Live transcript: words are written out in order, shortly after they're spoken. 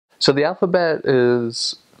So the alphabet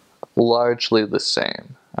is largely the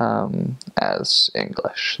same as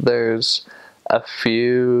English. There's a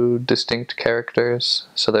few distinct characters.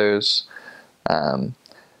 So there's an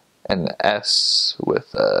S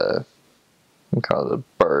with a, we call it a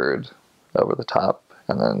bird over the top,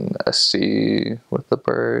 and then a C with the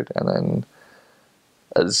bird, and then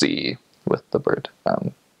a Z with the bird.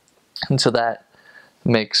 And so that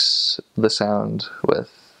makes the sound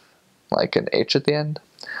with like an H at the end.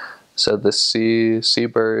 So the C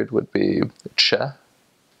bird would be ch,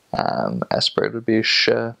 S bird would be sh,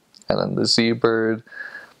 and then the Z bird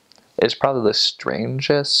is probably the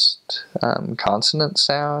strangest consonant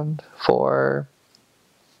sound for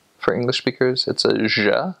English speakers. It's a zh,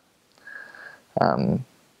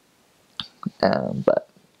 but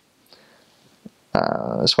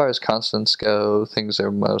as far as consonants go, things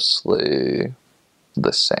are mostly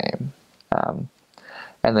the same. And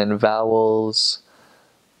then vowels,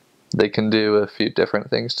 they can do a few different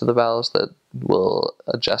things to the vowels that will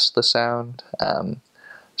adjust the sound.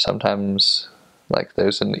 Sometimes, like,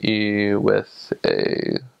 there's an E with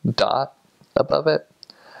a dot above it,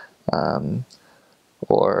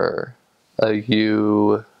 or a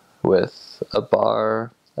U with a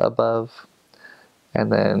bar above,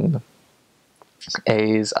 and then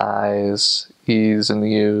A's, I's, E's, and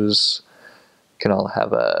U's can all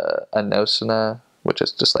have a nosina, which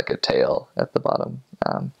is just like a tail at the bottom.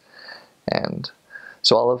 And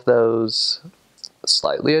so all of those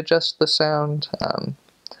slightly adjust the sound.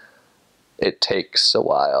 It takes a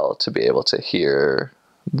while to be able to hear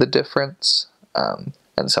the difference, and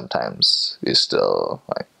sometimes you still,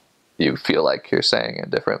 like, you feel like you're saying it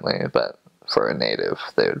differently, but for a native,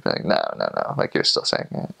 they would be like, no, like, you're still saying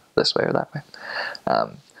it this way or that way.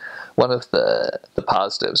 One of the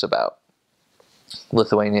positives about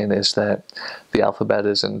Lithuanian is that the alphabet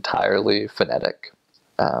is entirely phonetic.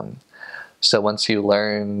 So once you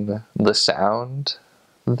learn the sound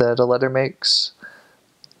that a letter makes,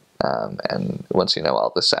 and once you know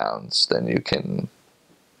all the sounds, then you can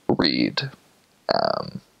read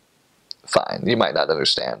fine. You might not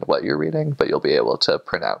understand what you're reading, but you'll be able to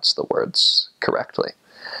pronounce the words correctly.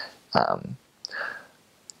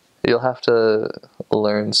 You'll have to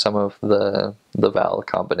learn some of the vowel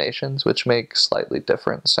combinations, which make slightly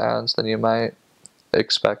different sounds than you might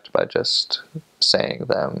expect by just saying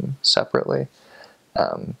them separately.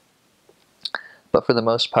 But for the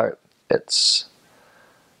most part, it's,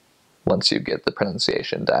 once you get the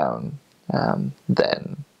pronunciation down,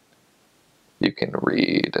 then you can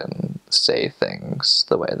read and say things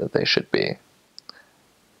the way that they should be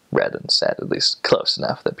read and said, at least close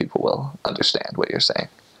enough that people will understand what you're saying.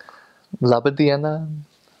 Laba diena,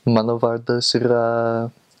 mano vardas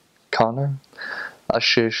yra Connor.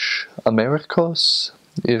 Aš iš Amerikos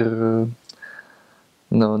ir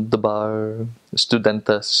dabar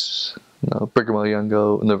studentas Brigham Young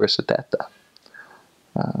Universiteta.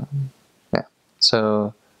 Yeah,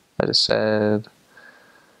 so I just said,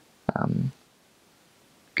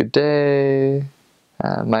 good day,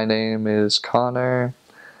 my name is Connor.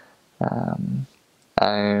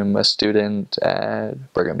 I'm a student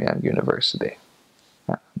at Brigham Young University.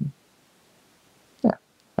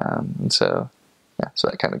 And so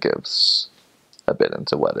that kind of gives a bit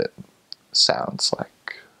into what it sounds like.